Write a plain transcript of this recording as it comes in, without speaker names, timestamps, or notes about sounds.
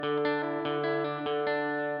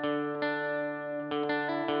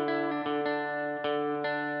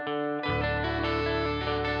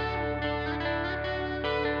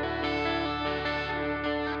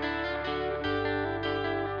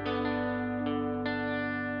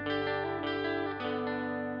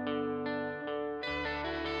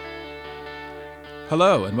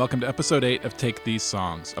Hello, and welcome to episode 8 of Take These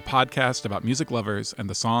Songs, a podcast about music lovers and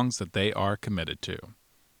the songs that they are committed to.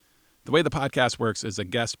 The way the podcast works is a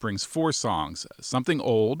guest brings 4 songs, something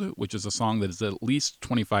old, which is a song that is at least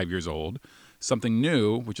 25 years old, something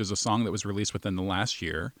new, which is a song that was released within the last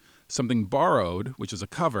year, something borrowed, which is a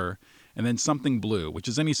cover, and then something blue, which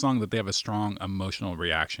is any song that they have a strong emotional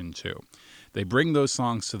reaction to. They bring those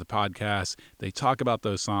songs to the podcast, they talk about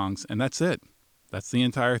those songs, and that's it. That's the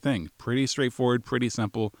entire thing. Pretty straightforward, pretty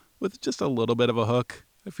simple, with just a little bit of a hook.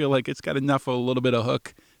 I feel like it's got enough of a little bit of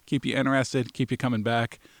hook. Keep you interested, keep you coming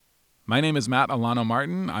back. My name is Matt Alano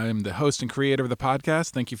Martin. I am the host and creator of the podcast.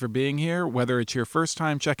 Thank you for being here. Whether it's your first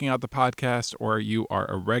time checking out the podcast or you are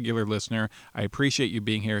a regular listener, I appreciate you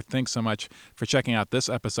being here. Thanks so much for checking out this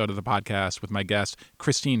episode of the podcast with my guest,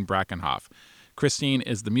 Christine Brackenhoff. Christine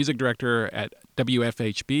is the music director at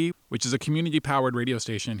WFHB, which is a community-powered radio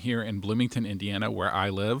station here in Bloomington, Indiana, where I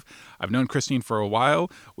live. I've known Christine for a while.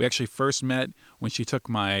 We actually first met when she took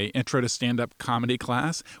my intro to stand-up comedy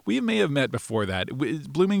class. We may have met before that.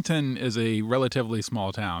 Bloomington is a relatively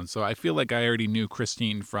small town, so I feel like I already knew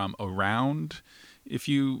Christine from around. If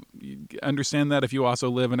you understand that, if you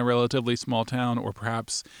also live in a relatively small town or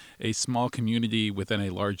perhaps a small community within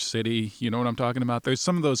a large city, you know what I'm talking about? There's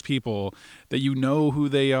some of those people that you know who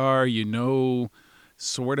they are, you know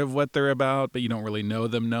sort of what they're about, but you don't really know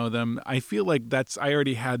them. I feel like I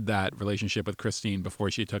already had that relationship with Christine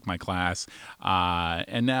before she took my class,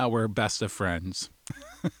 and now we're best of friends.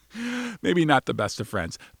 Maybe not the best of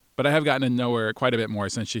friends. But I have gotten to know her quite a bit more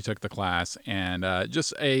since she took the class, and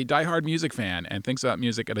just a diehard music fan and thinks about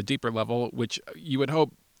music at a deeper level, which you would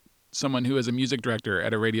hope someone who is a music director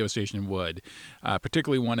at a radio station would,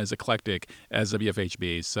 particularly one as eclectic as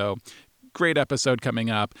WFHB. So great episode coming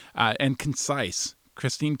up, and concise.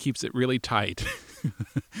 Christine keeps it really tight.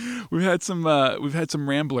 We've had some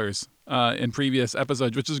ramblers in previous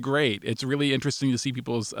episodes, which is great. It's really interesting to see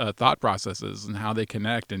people's thought processes and how they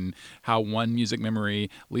connect and how one music memory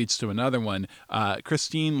leads to another one.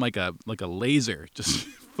 Christine, like a laser, just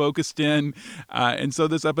focused in. And so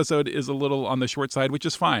this episode is a little on the short side, which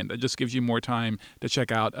is fine. It just gives you more time to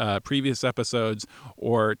check out previous episodes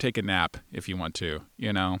or take a nap if you want to,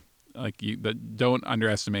 you know. Don't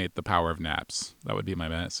underestimate the power of naps. That would be my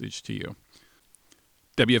message to you.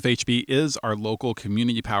 WFHB is our local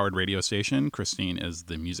community-powered radio station. Christine is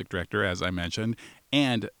the music director, as I mentioned,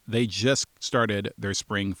 and they just started their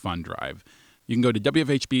spring fund drive. You can go to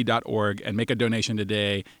WFHB.org and make a donation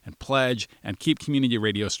today and pledge and keep community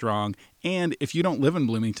radio strong. And if you don't live in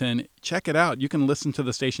Bloomington, check it out. You can listen to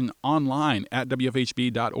the station online at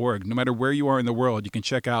WFHB.org. No matter where you are in the world, you can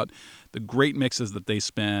check out the great mixes that they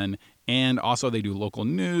spin. And also they do local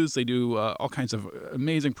news. They do all kinds of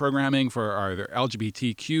amazing programming for their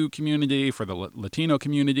LGBTQ community, for the Latino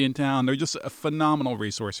community in town. They're just a phenomenal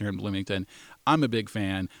resource here in Bloomington. I'm a big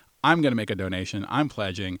fan. I'm going to make a donation. I'm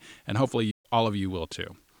pledging, and hopefully all of you will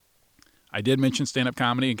too. I did mention stand-up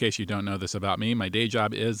comedy in case you don't know this about me. My day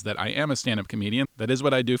job is that I am a stand-up comedian. That is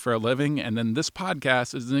what I do for a living. And then this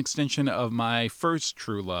podcast is an extension of my first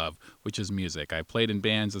true love, which is music. I played in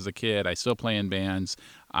bands as a kid. I still play in bands.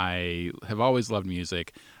 I have always loved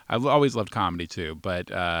music. I've always loved comedy too, but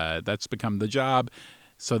that's become the job.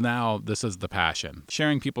 So now this is the passion,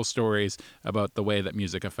 sharing people's stories about the way that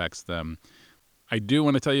music affects them. I do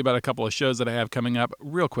want to tell you about a couple of shows that I have coming up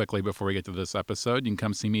real quickly before we get to this episode. You can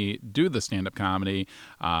come see me do the stand-up comedy.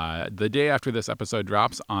 The day after this episode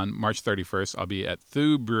drops, on March 31st, I'll be at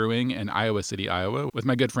Thew Brewing in Iowa City, Iowa, with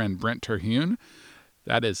my good friend Brent Terhune.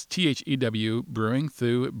 That is THEW Brewing,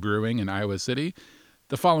 Thew Brewing in Iowa City.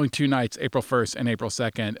 The following 2 nights, April 1st and April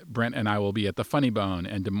 2nd, Brent and I will be at the Funny Bone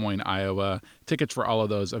in Des Moines, Iowa. Tickets for all of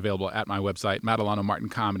those available at my website,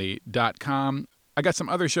 mattalanomartincomedy.com. I got some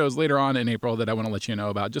other shows later on in April that I want to let you know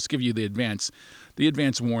about. Just give you the advance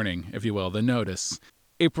warning, if you will, the notice.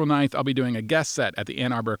 April 9th, I'll be doing a guest set at the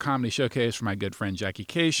Ann Arbor Comedy Showcase for my good friend Jackie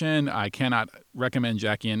Cation. I cannot recommend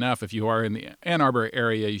Jackie enough. If you are in the Ann Arbor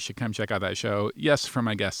area, you should come check out that show. Yes, for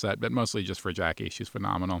my guest set, but mostly just for Jackie. She's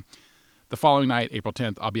phenomenal. The following night, April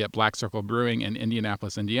 10th, I'll be at Black Circle Brewing in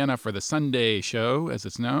Indianapolis, Indiana for the Sunday show, as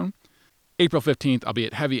it's known. April 15th, I'll be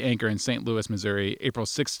at Heavy Anchor in St. Louis, Missouri. April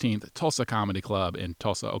 16th, Tulsa Comedy Club in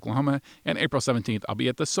Tulsa, Oklahoma. And April 17th, I'll be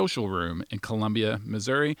at the Social Room in Columbia,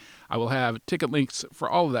 Missouri. I will have ticket links for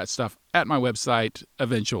all of that stuff at my website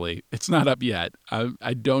eventually. It's not up yet.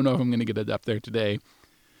 I don't know if I'm going to get it up there today.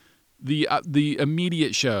 The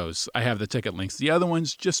immediate shows, I have the ticket links. The other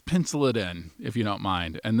ones, just pencil it in, if you don't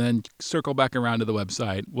mind. And then circle back around to the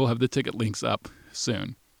website. We'll have the ticket links up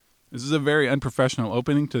soon. This is a very unprofessional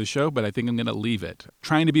opening to the show, but I think I'm going to leave it.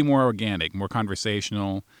 Trying to be more organic, more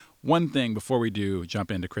conversational, One thing before we do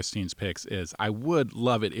jump into Christine's picks is I would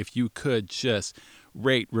love it if you could just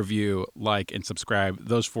rate, review, like, and subscribe.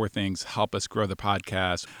 Those 4 things help us grow the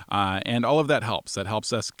podcast. And all of that helps. That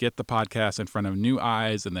helps us get the podcast in front of new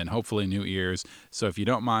eyes and then hopefully new ears. So if you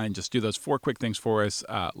don't mind, just do those 4 quick things for us.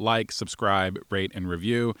 Like, subscribe, rate, and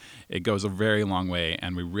review. It goes a very long way,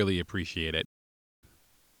 and we really appreciate it.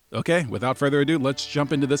 Okay, without further ado, let's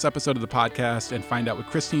jump into this episode of the podcast and find out what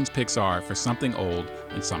Christine's picks are for something old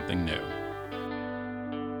and something new.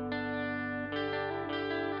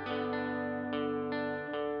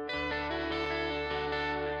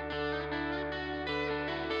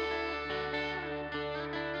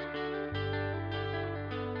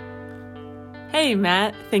 Hey,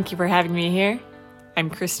 Matt. Thank you for having me here. I'm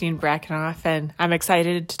Christine Brackenhoff, and I'm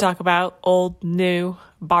excited to talk about old, new,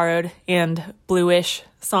 borrowed, and bluish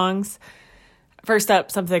songs. First up,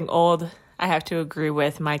 something old. I have to agree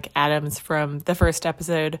with Mike Adams from the first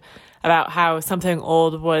episode about how something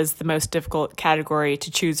old was the most difficult category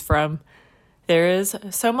to choose from. There is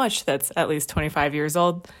so much that's at least 25 years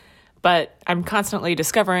old, but I'm constantly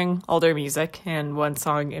discovering older music, and one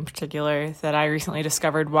song in particular that I recently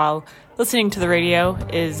discovered while listening to the radio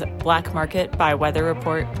is Black Market by Weather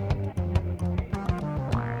Report.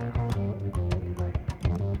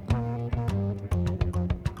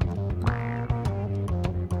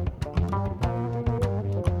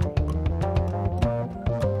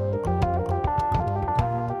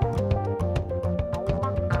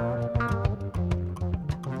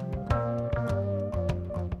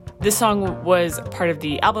 This song was part of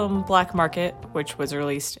the album Black Market, which was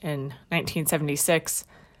released in 1976.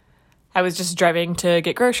 I was just driving to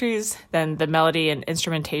get groceries, then the melody and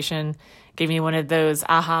instrumentation gave me one of those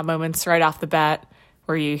aha moments right off the bat,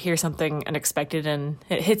 where you hear something unexpected and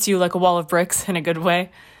it hits you like a wall of bricks in a good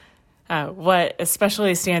way. What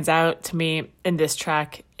especially stands out to me in this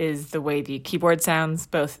track is the way the keyboard sounds,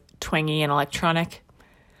 both twangy and electronic.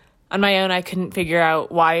 On my own, I couldn't figure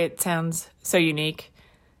out why it sounds so unique.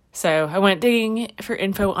 So I went digging for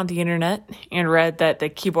info on the internet and read that the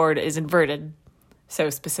keyboard is inverted. So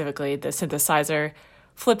specifically, the synthesizer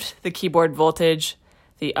flipped the keyboard voltage.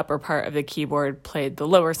 The upper part of the keyboard played the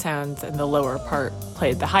lower sounds, and the lower part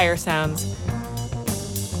played the higher sounds.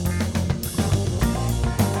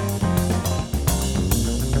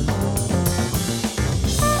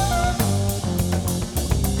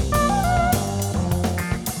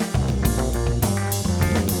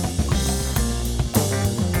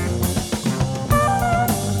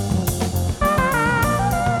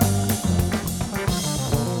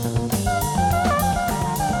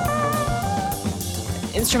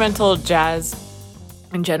 Instrumental jazz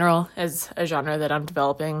in general is a genre that I'm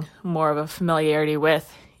developing more of a familiarity with,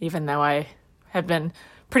 even though I have been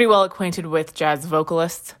pretty well acquainted with jazz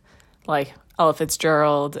vocalists like Ella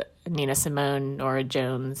Fitzgerald, Nina Simone, Nora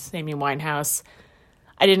Jones, Amy Winehouse.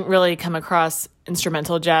 I didn't really come across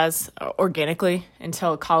instrumental jazz organically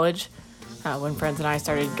until college, when friends and I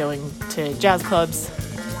started going to jazz clubs.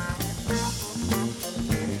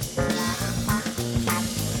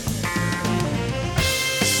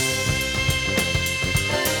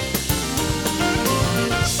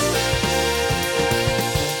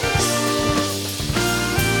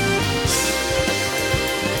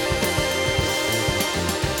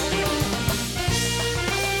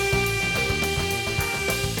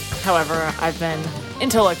 However, I've been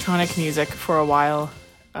into electronic music for a while,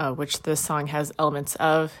 which this song has elements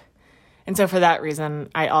of. And so for that reason,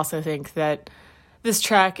 I also think that this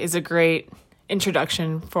track is a great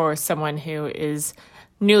introduction for someone who is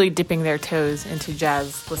newly dipping their toes into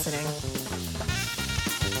jazz listening.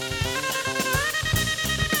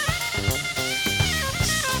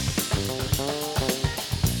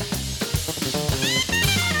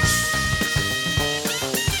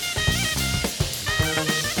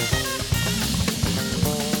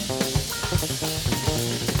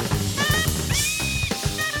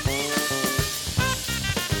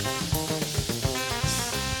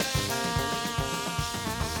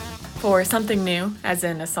 For something new, as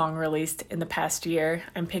in a song released in the past year,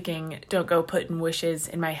 I'm picking Don't Go Puttin' Wishes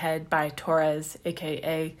in My Head by Torres,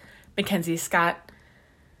 aka Mackenzie Scott.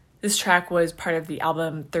 This track was part of the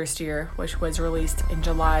album Thirstier, which was released in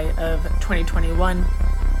July of 2021.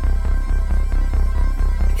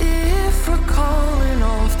 If we're calling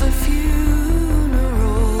off the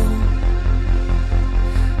funeral,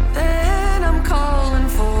 then I'm calling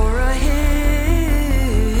for a hitchin'.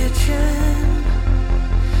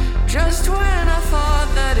 Just when I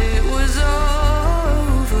thought that it was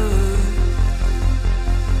over,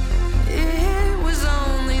 it was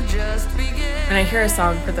only just beginning. When I hear a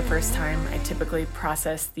song for the first time, I typically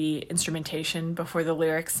process the instrumentation before the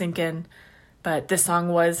lyrics sink in, but this song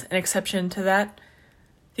was an exception to that.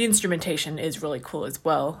 The instrumentation is really cool as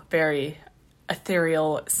well, very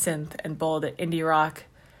ethereal synth and bold indie rock,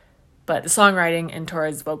 but the songwriting and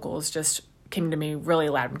Tora's vocals just came to me really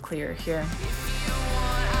loud and clear here.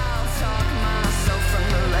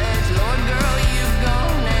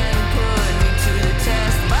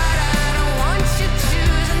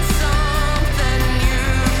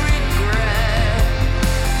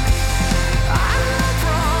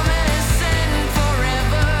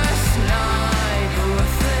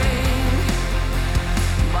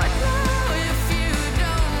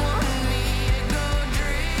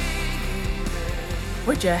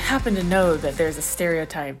 Would you happen to know that there's a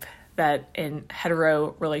stereotype that in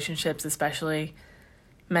hetero relationships especially,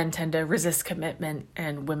 men tend to resist commitment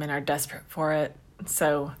and women are desperate for it?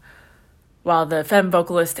 So while the femme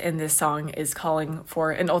vocalist in this song is calling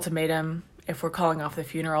for an ultimatum, if we're calling off the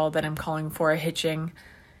funeral, then I'm calling for a hitching.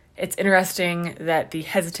 It's interesting that the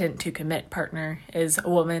hesitant to commit partner is a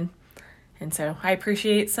woman. And so I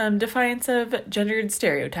appreciate some defiance of gendered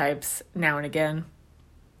stereotypes now and again.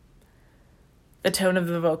 The tone of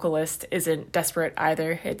the vocalist isn't desperate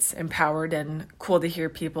either. It's empowered and cool to hear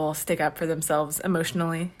people stick up for themselves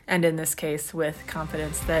emotionally, and in this case, with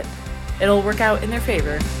confidence that it'll work out in their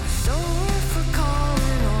favor. So for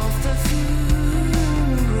calling off the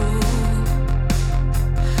funeral,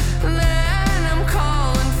 then I'm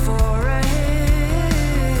calling for a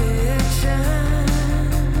hitch.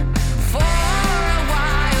 For a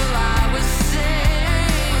while I was sinking,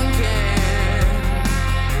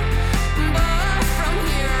 but from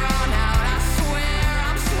here on out I swear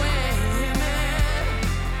I'm swimming.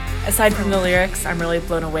 Aside from the lyrics, I'm really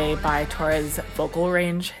blown away by Tora's vocal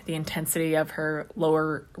range, the intensity of her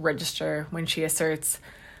lower register when she asserts,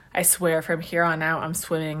 "I swear from here on out I'm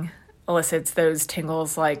swimming," elicits those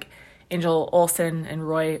tingles like Angel Olsen and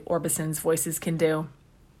Roy Orbison's voices can do.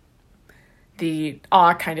 The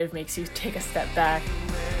awe kind of makes you take a step back.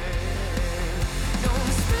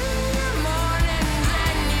 Don't spend your mornings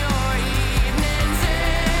and your evenings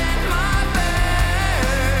in my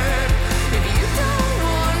bed. If you don't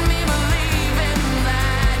want me believing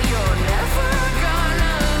that you're never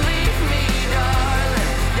gonna leave me,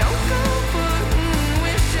 darling, don't go putting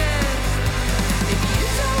wishes. If you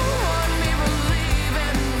don't want me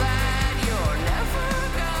believing that you're never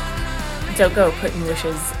gonna Don't Go Putting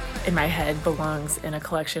Wishes in my head belongs in a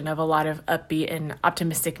collection of a lot of upbeat and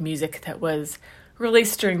optimistic music that was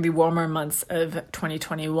released during the warmer months of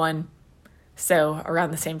 2021. So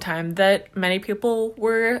around the same time that many people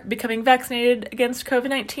were becoming vaccinated against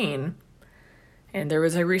COVID-19. And there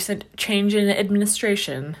was a recent change in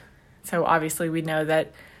administration. So obviously we know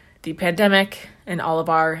that the pandemic and all of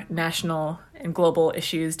our national and global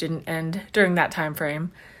issues didn't end during that time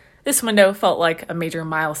frame. This window felt like a major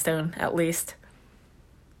milestone, at least.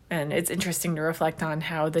 And it's interesting to reflect on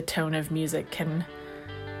how the tone of music can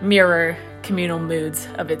mirror communal moods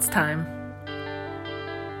of its time.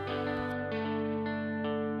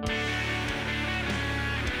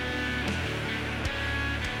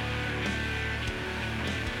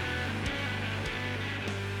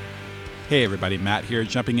 Hey everybody, Matt here,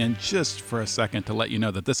 jumping in just for a second to let you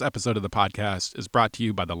know that this episode of the podcast is brought to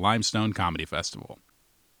you by the Limestone Comedy Festival.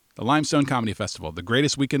 The Limestone Comedy Festival, the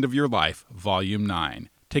greatest weekend of your life, Volume 9,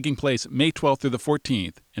 taking place May 12th through the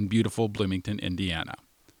 14th in beautiful Bloomington, Indiana.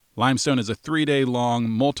 Limestone is a 3-day-long,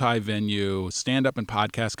 multi-venue, stand-up and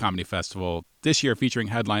podcast comedy festival, this year featuring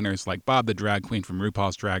headliners like Bob the Drag Queen from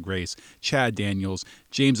RuPaul's Drag Race, Chad Daniels,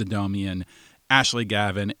 James Adomian, Ashley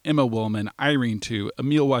Gavin, Emma Willman, Irene Tu,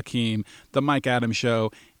 Emil Wakim, The Mike Adams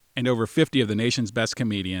Show, and over 50 of the nation's best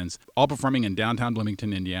comedians, all performing in downtown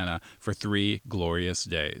Bloomington, Indiana for 3 glorious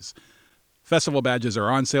days. Festival badges are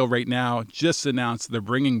on sale right now. Just announced they're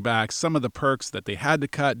bringing back some of the perks that they had to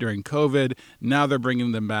cut during COVID. Now they're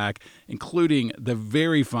bringing them back, including the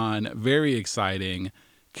very fun, very exciting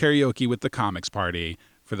karaoke with the Comics Party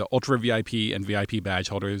for the Ultra VIP and VIP badge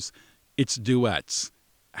holders. It's duets.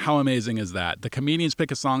 How amazing is that? The comedians pick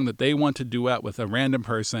a song that they want to duet with a random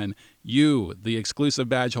person. You, the exclusive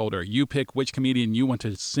badge holder, you pick which comedian you want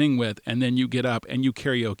to sing with, and then you get up and you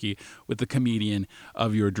karaoke with the comedian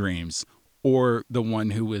of your dreams, or the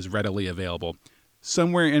one who is readily available.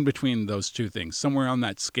 Somewhere in between those two things, somewhere on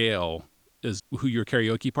that scale is who your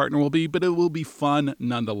karaoke partner will be, but it will be fun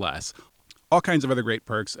nonetheless. All kinds of other great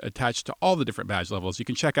perks attached to all the different badge levels. You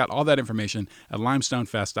can check out all that information at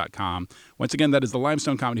limestonefest.com. Once again, that is the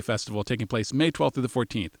Limestone Comedy Festival taking place May 12th through the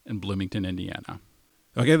 14th in Bloomington, Indiana.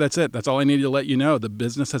 Okay, that's it. That's all I needed to let you know. The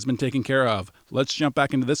business has been taken care of. Let's jump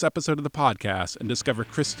back into this episode of the podcast and discover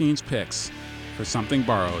Christine's picks for Something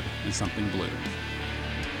Borrowed and Something Blue.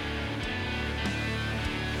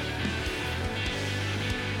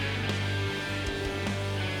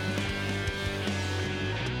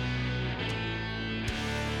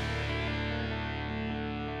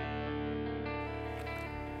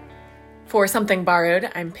 For Something Borrowed,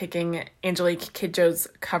 I'm picking Angelique Kidjo's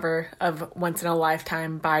cover of Once in a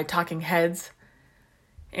Lifetime by Talking Heads.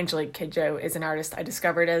 Angelique Kidjo is an artist I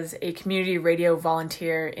discovered as a community radio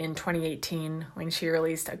volunteer in 2018 when she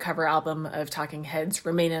released a cover album of Talking Heads'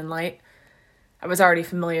 Remain in Light. I was already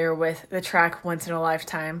familiar with the track Once in a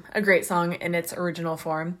Lifetime, a great song in its original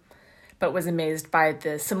form, but was amazed by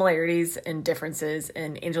the similarities and differences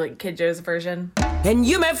in Angelique Kidjo's version. And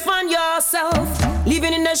you may find yourself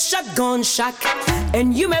living in a shotgun shack.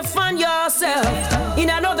 And you may find yourself in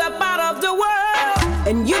another part of the world.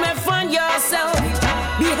 And you may find yourself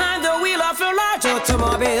behind the wheel of a large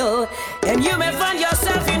automobile. And you may find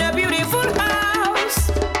yourself in a beautiful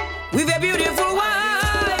house with a beautiful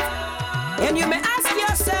wife. And you may ask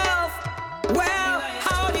yourself, well,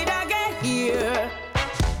 how did I get here?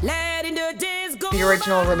 Letting the days go. The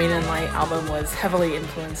original Remain in Light album was heavily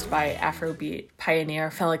influenced by Afrobeat pioneer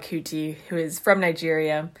Fela Kuti, who is from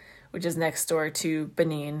Nigeria, which is next door to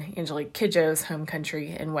Benin, Angelique Kidjo's home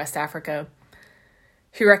country in West Africa.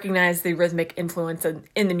 She recognized the rhythmic influence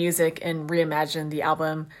in the music and reimagined the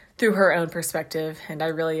album through her own perspective, and I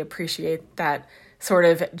really appreciate that sort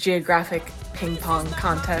of geographic ping-pong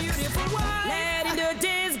context. Letting the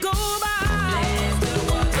days go by.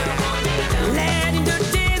 Letting the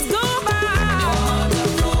days go by.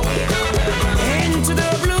 Into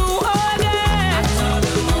the blue again.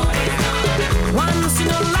 Once in a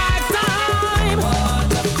lifetime.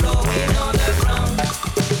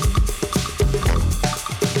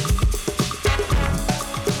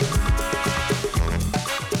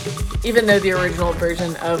 Even though the original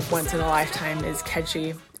version of Once in a Lifetime is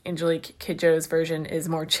catchy, Angelique Kidjo's version is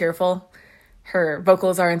more cheerful. Her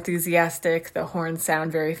vocals are enthusiastic, the horns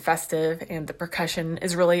sound very festive, and the percussion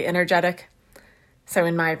is really energetic. So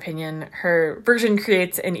in my opinion, her version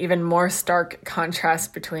creates an even more stark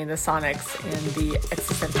contrast between the sonics and the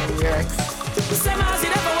existential lyrics. Same as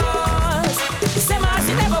it ever was. Same as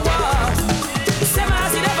it ever was. Same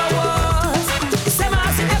as it ever was. Same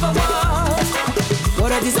as it ever was.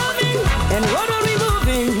 What a dissolving and what a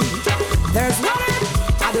removing. There's water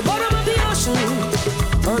at the bottom of the ocean.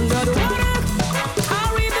 Under the water,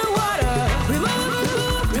 carry the water. Remove.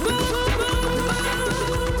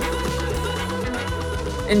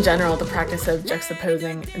 In general, the practice of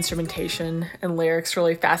juxtaposing instrumentation and lyrics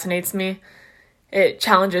really fascinates me. It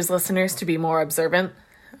challenges listeners to be more observant.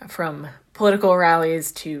 From political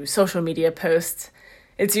rallies to social media posts,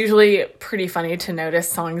 it's usually pretty funny to notice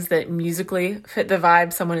songs that musically fit the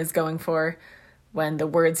vibe someone is going for when the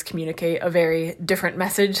words communicate a very different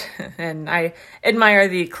message, and I admire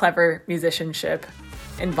the clever musicianship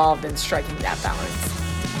involved in striking that balance.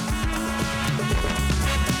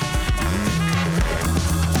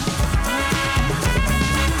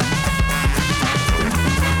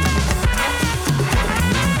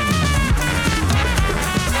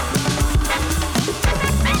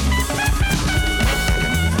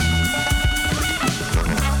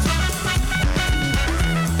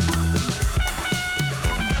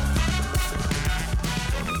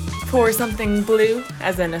 For Something Blue,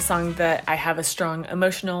 as in a song that I have a strong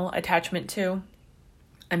emotional attachment to,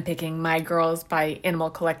 I'm picking My Girls by Animal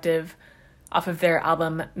Collective off of their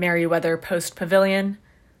album Merryweather Post Pavilion.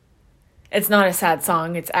 It's not a sad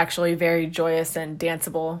song, it's actually very joyous and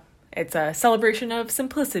danceable. It's a celebration of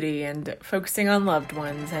simplicity and focusing on loved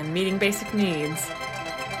ones and meeting basic needs.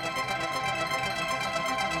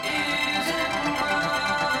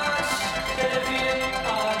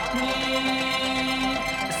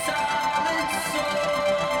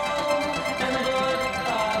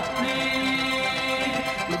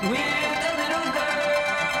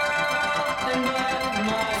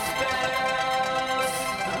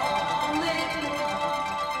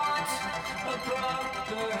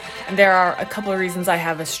 There are a couple of reasons I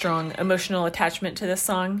have a strong emotional attachment to this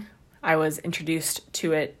song. I was introduced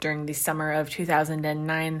to it during the summer of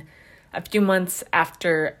 2009, a few months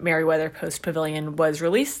after Merryweather Post Pavilion was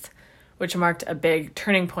released, which marked a big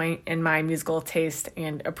turning point in my musical taste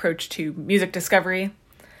and approach to music discovery.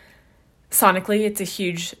 Sonically, it's a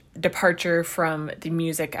huge departure from the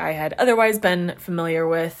music I had otherwise been familiar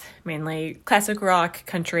with, mainly classic rock,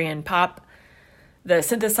 country, and pop. The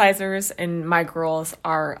synthesizers in My Girls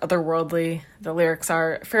are otherworldly, the lyrics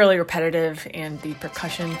are fairly repetitive, and the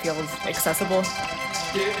percussion feels accessible.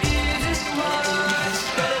 I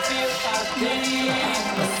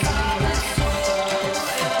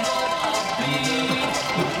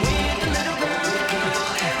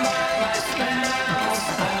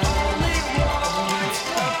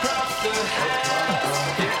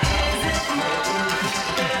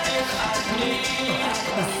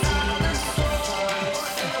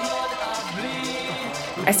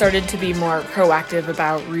started to be more proactive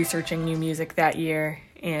about researching new music that year,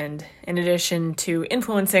 and in addition to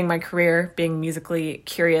influencing my career, being musically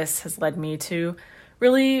curious has led me to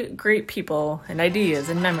really great people and ideas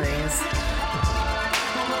and memories.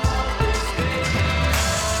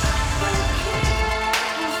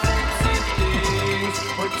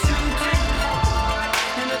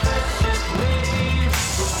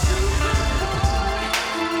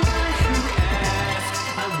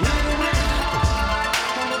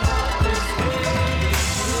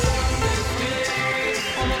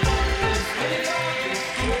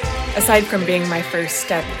 Aside from being my first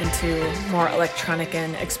step into more electronic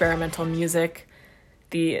and experimental music,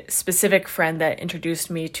 the specific friend that introduced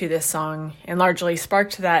me to this song and largely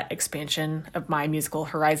sparked that expansion of my musical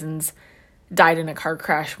horizons died in a car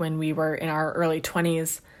crash when we were in our early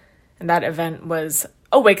 20s, and that event was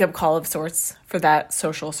a wake-up call of sorts for that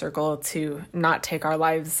social circle to not take our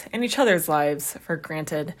lives and each other's lives for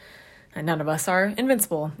granted. And none of us are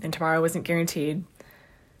invincible, and tomorrow isn't guaranteed.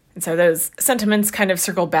 And so those sentiments kind of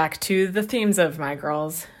circle back to the themes of My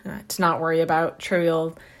Girls, to not worry about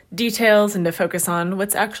trivial details and to focus on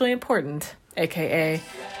what's actually important, aka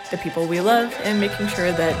the people we love and making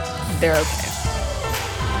sure that they're okay.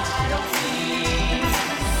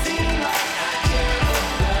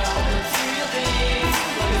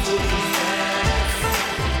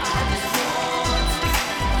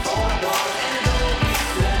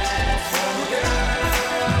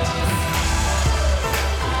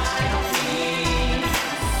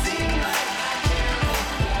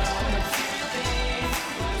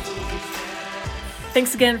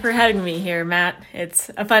 Thanks again for having me here, Matt. It's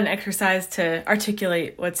a fun exercise to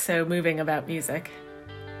articulate what's so moving about music.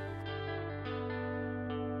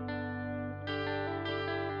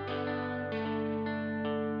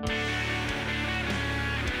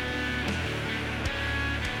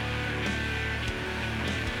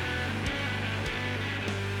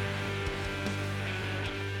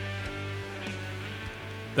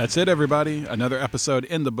 That's it, everybody. Another episode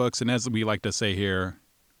in the books, and as we like to say here,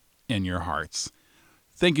 in your hearts.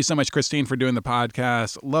 Thank you so much, Christine, for doing the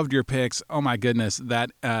podcast. Loved your picks. Oh, my goodness.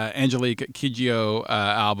 That Angelique Kidjo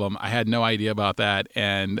album, I had no idea about that,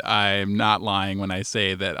 and I'm not lying when I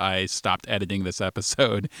say that I stopped editing this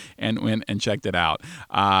episode and went and checked it out.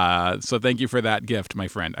 So thank you for that gift, my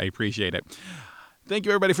friend. I appreciate it. Thank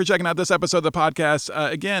you, everybody, for checking out this episode of the podcast.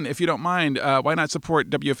 Again, if you don't mind, why not support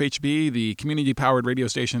WFHB, the community-powered radio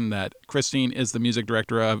station that Christine is the music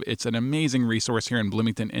director of. It's an amazing resource here in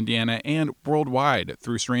Bloomington, Indiana, and worldwide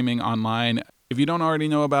through streaming online. If you don't already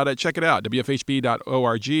know about it, check it out,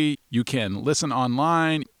 wfhb.org. You can listen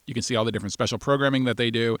online. You can see all the different special programming that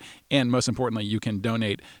they do. And most importantly, you can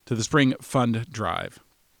donate to the Spring Fund Drive.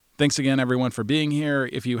 Thanks again, everyone, for being here.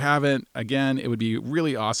 If you haven't, again, it would be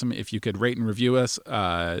really awesome if you could rate and review us.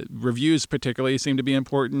 Reviews particularly seem to be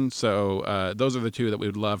important, so those are the two that we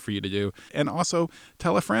would love for you to do. And also,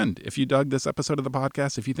 tell a friend. If you dug this episode of the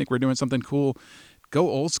podcast, if you think we're doing something cool, go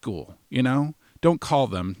old school, you know? Don't call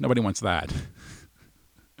them. Nobody wants that.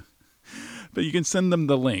 But you can send them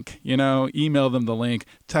the link, you know? Email them the link,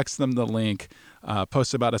 text them the link.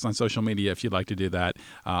 Post about us on social media if you'd like to do that.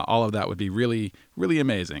 All of that would be really, really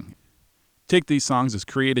amazing. Take These Songs is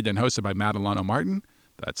created and hosted by Madelano Martin.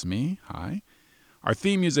 That's me. Hi. Our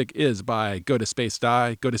theme music is by Go to Space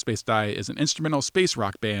Die. Go to Space Die is an instrumental space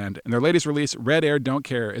rock band, and their latest release, Red Air Don't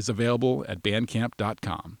Care, is available at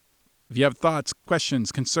bandcamp.com. If you have thoughts,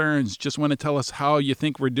 questions, concerns, just want to tell us how you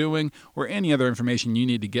think we're doing, or any other information you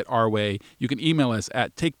need to get our way, you can email us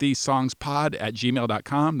at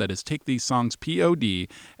takethesesongspod@gmail.com. That is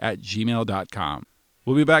takethesesongspod@gmail.com.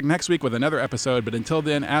 We'll be back next week with another episode, but until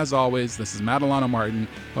then, as always, this is Madelano Martin,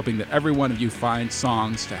 hoping that every one of you finds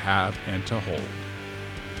songs to have and to hold.